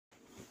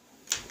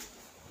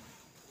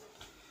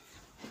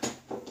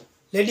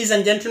Ladies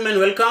and gentlemen,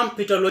 welcome.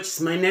 Peter Loach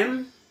is my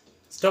name.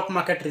 Stock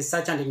market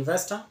researcher and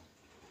investor.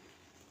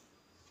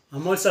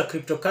 I'm also a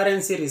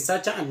cryptocurrency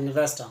researcher and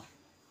investor.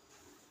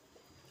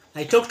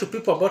 I talk to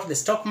people about the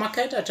stock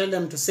market. I tell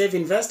them to save,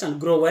 invest, and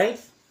grow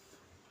wealth.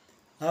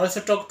 I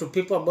also talk to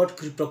people about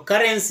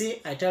cryptocurrency.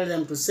 I tell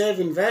them to save,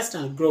 invest,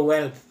 and grow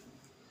wealth.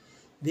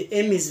 The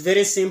aim is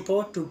very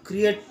simple: to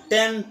create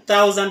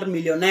 10,000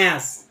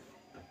 millionaires.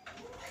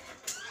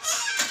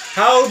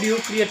 How do you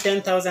create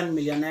 10,000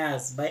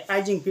 millionaires? By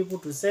urging people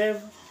to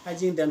save,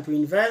 urging them to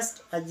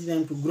invest, urging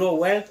them to grow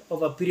wealth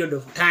over a period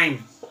of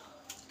time.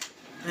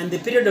 And the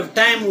period of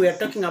time we are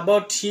talking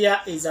about here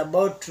is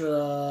about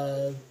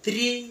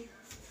 3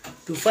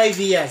 to 5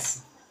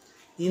 years.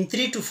 In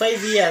 3 to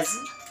 5 years,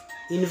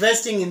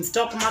 investing in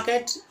stock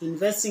market,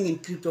 investing in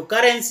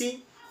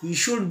cryptocurrency, you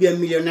should be a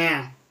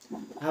millionaire.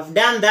 I've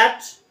done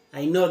that.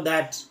 I know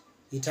that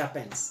it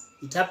happens.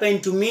 It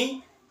happened to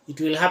me. It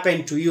will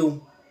happen to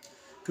you.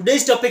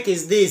 Today's topic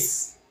is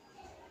this: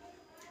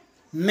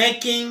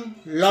 making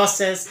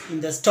losses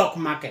in the stock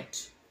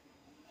market.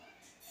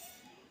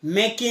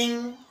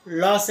 Making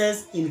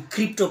losses in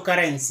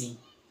cryptocurrency.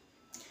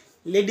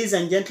 Ladies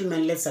and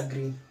gentlemen, let's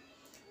agree.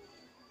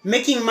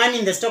 Making money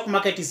in the stock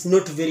market is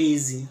not very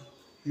easy.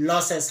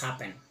 Losses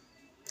happen.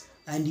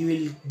 And you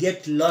will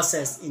get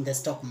losses in the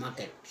stock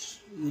market.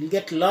 You will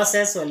get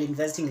losses while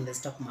investing in the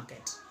stock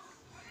market.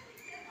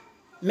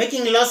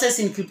 Making losses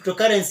in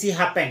cryptocurrency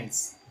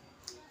happens.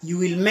 You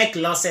will make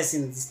losses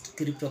in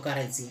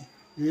cryptocurrency.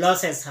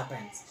 Losses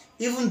happens.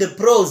 Even the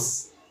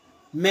pros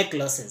make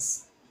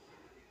losses.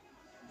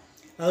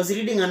 I was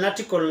reading an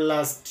article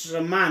last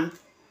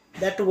month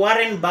that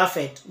Warren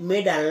Buffett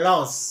made a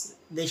loss.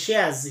 The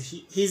shares,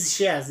 his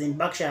shares in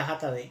Berkshire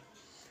Hathaway,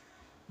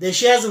 the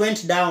shares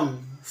went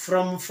down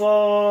from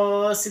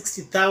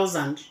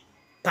 $60,000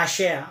 per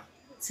share,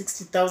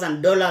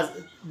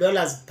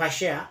 $60,000 per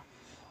share.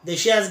 The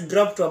shares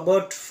dropped to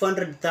about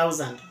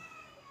 $400,000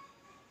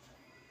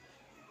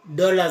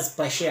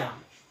 per share.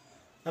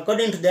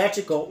 According to the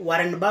article,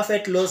 Warren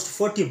Buffett lost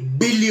 $40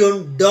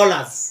 billion.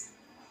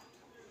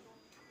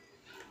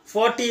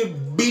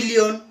 $40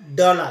 billion.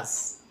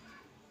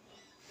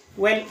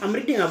 Well, I'm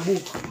reading a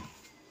book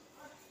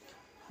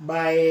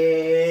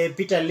by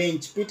Peter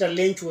Lynch. Peter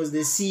Lynch was the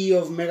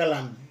CEO of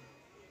Magellan.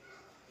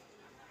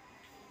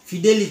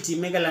 Fidelity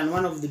Magellan,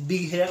 one of the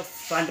big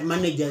fund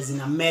managers in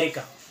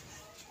America.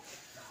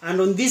 And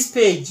on this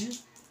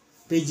page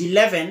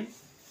 11,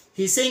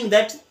 he's saying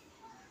that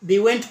they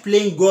went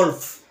playing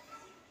golf.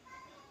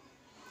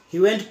 He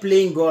went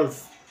playing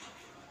golf.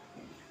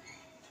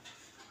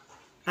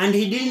 And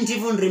he didn't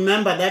even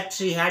remember that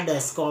he had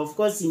a score. Of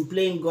course, in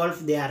playing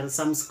golf, there are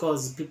some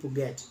scores people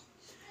get.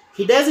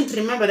 He doesn't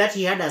remember that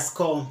he had a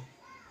score.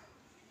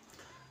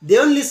 The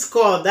only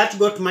score that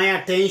got my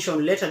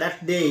attention later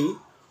that day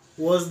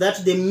was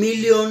that the 1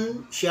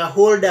 million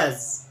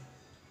shareholders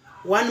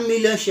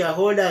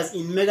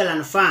in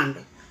Magellan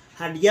Fund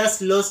had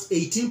just lost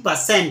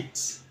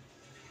 18%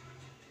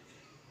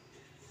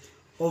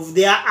 of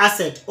their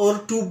asset, or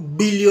 $2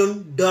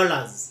 billion,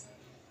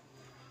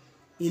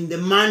 in the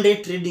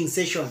Monday trading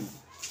session.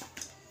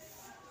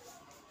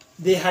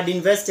 They had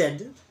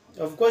invested.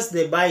 Of course,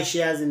 they buy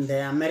shares in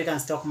the American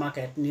stock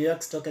market, New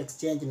York Stock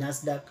Exchange,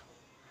 Nasdaq.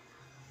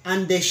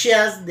 And the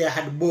shares they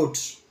had bought,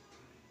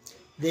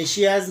 the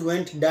shares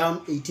went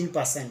down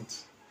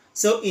 18%.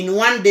 So in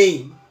one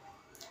day,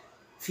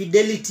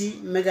 Fidelity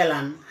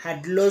Magellan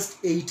had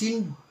lost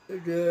 18%.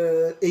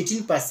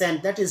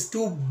 That is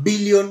 $2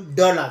 billion.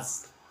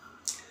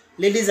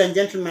 Ladies and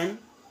gentlemen,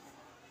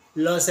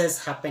 losses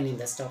happen in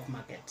the stock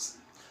market.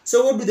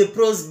 So what do the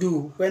pros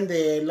do when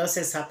the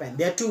losses happen?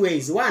 There are two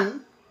ways.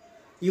 One,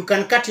 you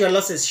can cut your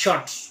losses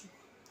short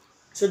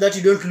so that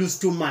you don't lose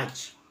too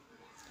much.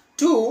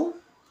 Two,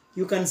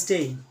 you can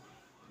stay.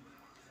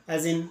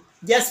 As in,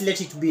 just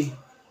let it be.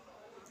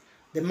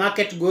 The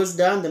market goes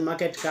down, the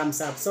market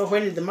comes up. So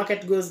when the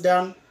market goes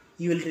down,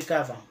 you will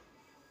recover.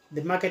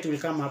 The market will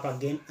come up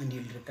again and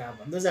you'll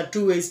recover. Those are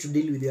two ways to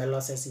deal with your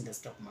losses in the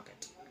stock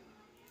market.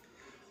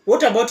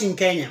 What about in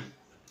Kenya?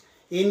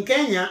 In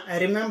Kenya, I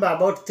remember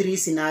about 3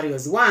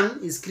 scenarios.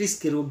 One is Chris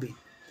Kirubi.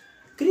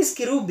 Chris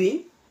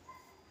Kirubi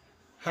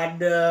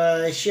had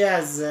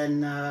shares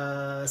in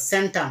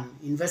Centum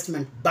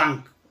Investment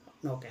Bank.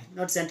 Okay,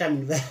 not Centum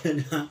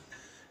Investment.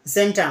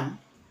 Centum,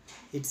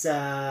 it's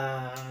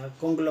a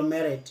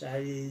conglomerate.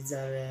 It's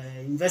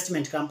an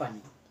investment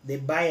company. They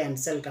buy and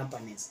sell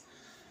companies.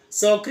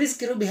 So Chris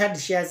Kirubi had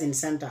shares in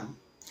Centum.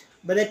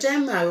 By the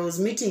time I was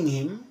meeting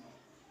him,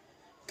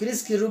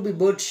 Chris Kirubi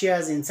bought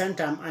shares in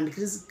Centum, and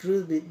Chris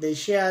Kirubi, the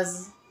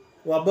shares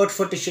were about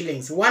 40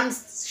 shillings. One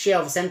share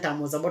of Centum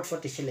was about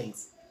 40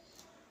 shillings.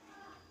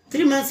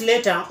 3 months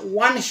later,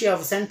 one share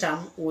of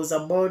Centum was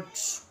about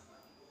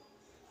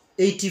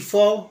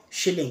 84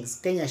 shillings,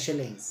 Kenya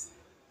shillings.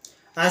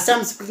 As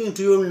I'm speaking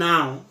to you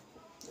now,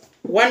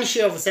 one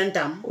share of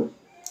Centum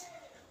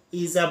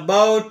is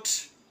about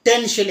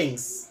 10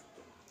 shillings.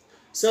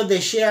 So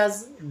the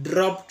shares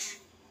dropped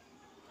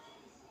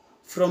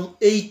from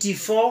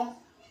 84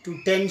 to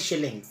 10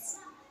 shillings.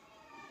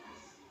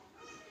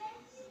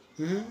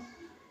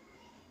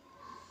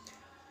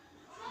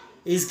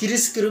 Is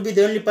Chris Kirubi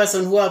the only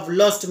person who have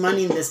lost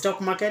money in the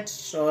stock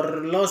market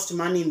or lost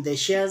money in the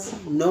shares?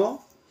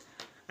 No.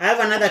 I have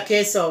another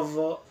case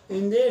of,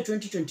 in the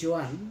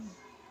 2021,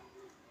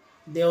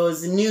 there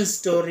was a news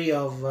story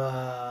of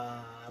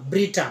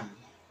Britam.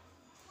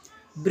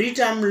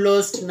 Britam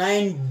lost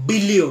 9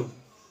 billion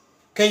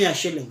Kenya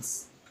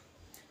shillings.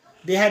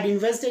 They had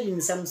invested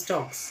in some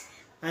stocks,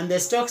 and the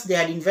stocks they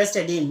had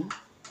invested in,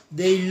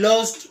 they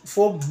lost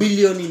 4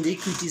 billion in the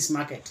equities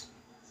market.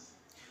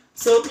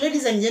 So,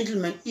 ladies and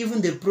gentlemen,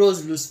 even the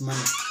pros lose money.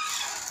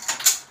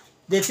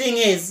 The thing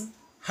is,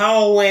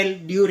 how well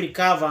do you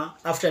recover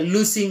after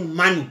losing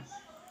money?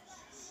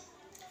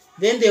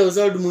 Then there was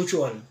Old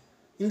Mutual.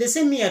 In the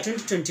same year,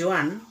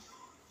 2021,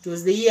 it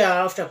was the year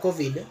after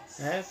COVID.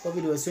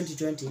 COVID was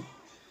 2020.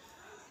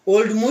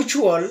 Old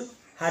Mutual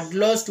had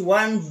lost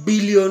 1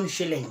 billion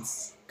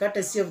shillings.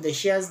 Courtesy of the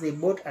shares they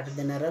bought at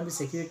the Nairobi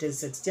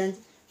Securities Exchange,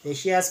 the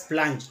shares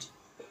plunged.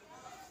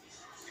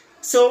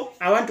 So,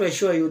 I want to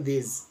assure you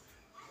this.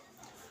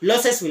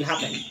 Losses will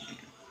happen.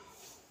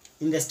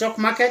 In the stock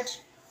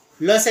market,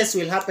 losses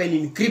will happen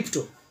in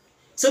crypto.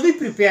 So be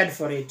prepared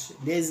for it.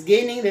 There's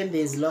gaining, then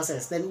there's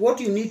losses. Then what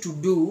you need to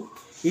do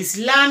is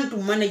learn to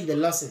manage the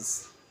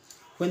losses.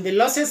 When the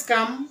losses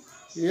come,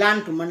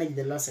 learn to manage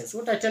the losses.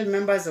 What I tell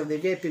members of the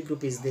VIP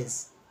group is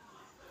this.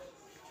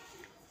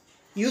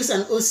 Use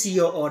an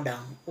OCO order.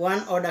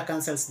 One order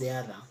cancels the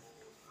other.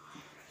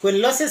 When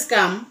losses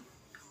come,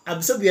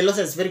 absorb your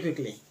losses very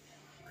quickly.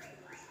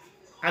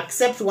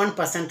 Accept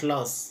 1%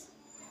 loss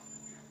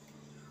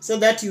so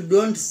that you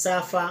don't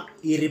suffer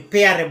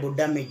irreparable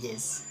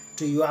damages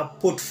to your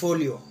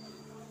portfolio.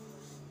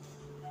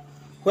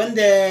 When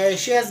the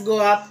shares go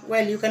up,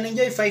 well, you can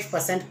enjoy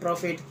 5%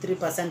 profit,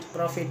 3%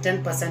 profit,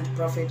 10%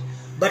 profit,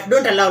 but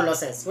don't allow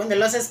losses. When the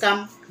losses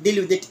come,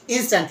 deal with it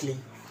instantly.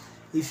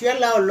 If you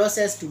allow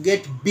losses to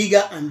get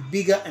bigger and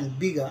bigger and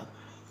bigger,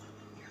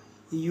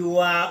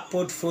 your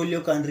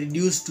portfolio can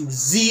reduce to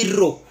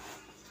zero.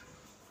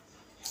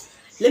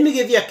 Let me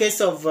give you a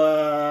case of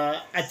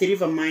Athi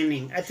River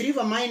Mining. Athi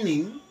River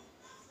Mining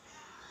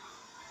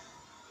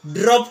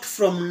dropped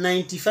from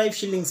 95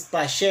 shillings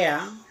per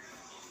share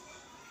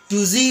to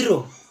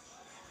zero.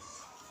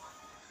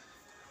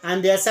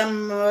 And there are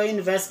some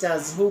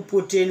investors who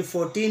put in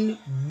 14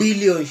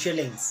 billion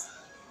shillings.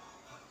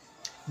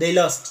 They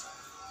lost.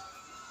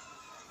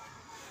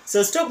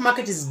 So stock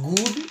market is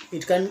good.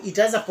 It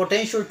has a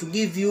potential to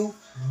give you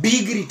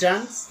big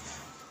returns.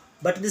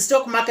 But the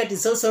stock market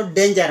is also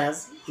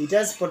dangerous. It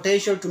has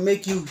potential to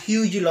make you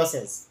huge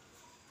losses.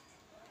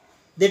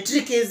 The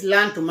trick is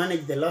learn to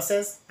manage the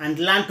losses and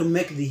learn to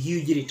make the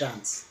huge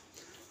returns.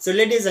 So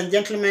ladies and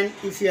gentlemen,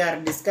 if you are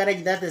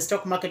discouraged that the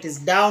stock market is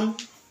down,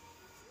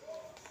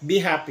 be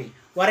happy.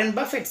 Warren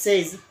Buffett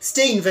says,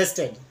 stay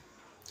invested.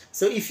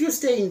 So if you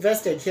stay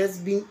invested,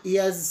 he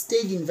has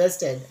stayed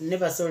invested,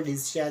 never sold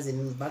his shares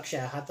in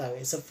Berkshire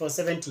Hathaway for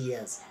 70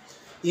 years.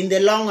 In the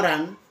long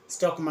run,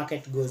 stock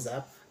market goes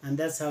up, and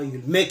that's how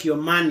you make your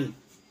money.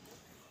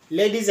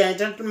 Ladies and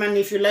gentlemen,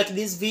 if you like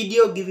this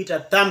video, give it a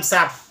thumbs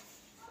up.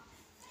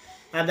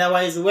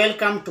 Otherwise,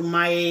 welcome to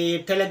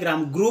my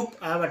Telegram group.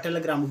 I have a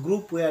Telegram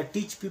group where I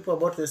teach people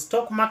about the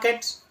stock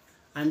market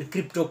and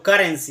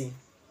cryptocurrency.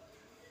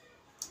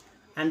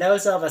 And I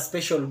also have a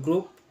special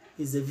group.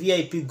 It's a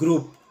VIP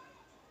group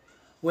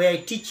where I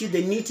teach you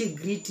the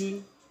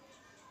nitty-gritty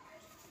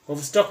of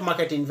stock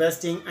market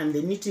investing and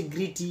the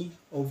nitty-gritty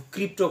of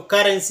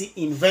cryptocurrency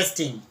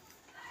investing.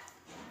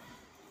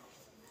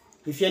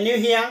 If you're new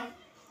here,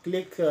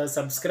 click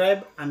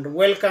subscribe and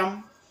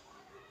welcome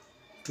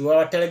to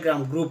our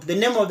Telegram group. The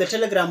name of the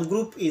Telegram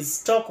group is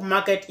Stock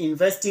Market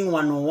Investing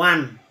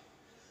 101.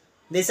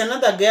 There's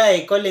another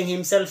guy calling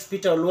himself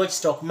Peter will watch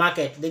stock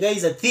market. The guy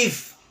is a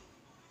thief.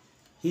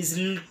 He's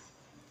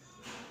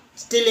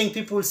stealing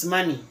people's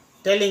money,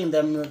 telling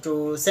them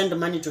to send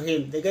money to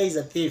him. The guy is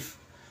a thief.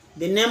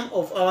 The name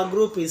of our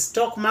group is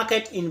Stock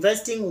Market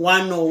Investing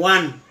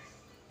 101.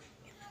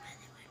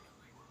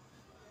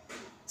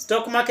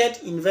 Stock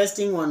Market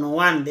Investing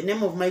 101. The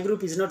name of my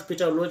group is not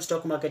Peter will watch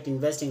Stock Market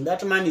Investing.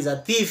 That man is a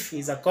thief.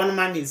 He's a con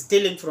man. He's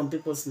stealing from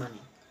people's money.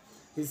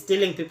 He's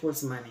stealing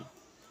people's money.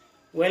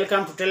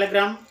 Welcome to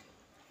Telegram.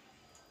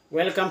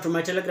 Welcome to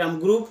my Telegram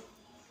group.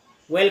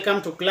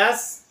 Welcome to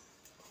class.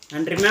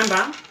 And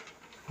remember,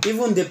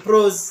 even the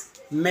pros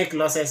make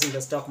losses in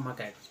the stock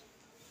market.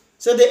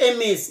 So the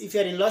aim is, if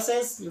you're in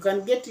losses, you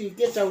can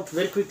get out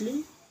very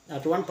quickly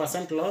at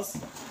 1% loss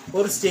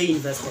or stay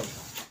invested.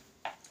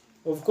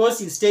 Of course,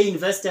 you stay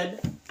invested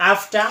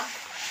after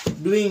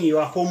doing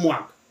your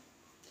homework.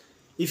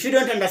 If you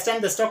don't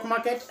understand the stock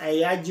market,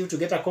 I urge you to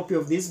get a copy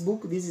of this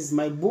book. This is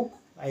my book.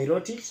 I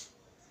wrote it.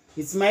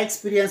 It's my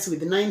experience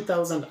with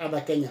 9,000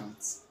 other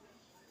Kenyans.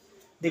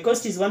 The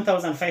cost is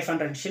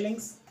 1,500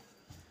 shillings.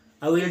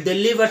 I will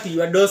deliver to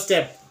your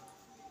doorstep.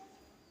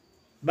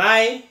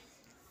 Bye.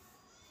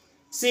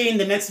 See you in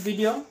the next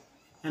video.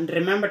 And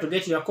remember to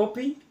get your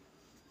copy.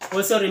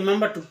 Also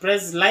remember to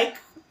press like.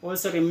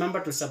 Also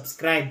remember to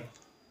subscribe.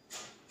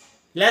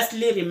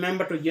 Lastly,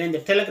 remember to join the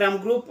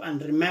Telegram group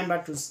and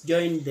remember to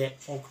join the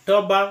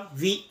October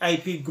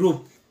VIP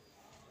group.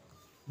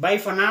 Bye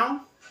for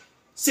now.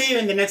 See you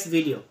in the next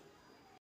video.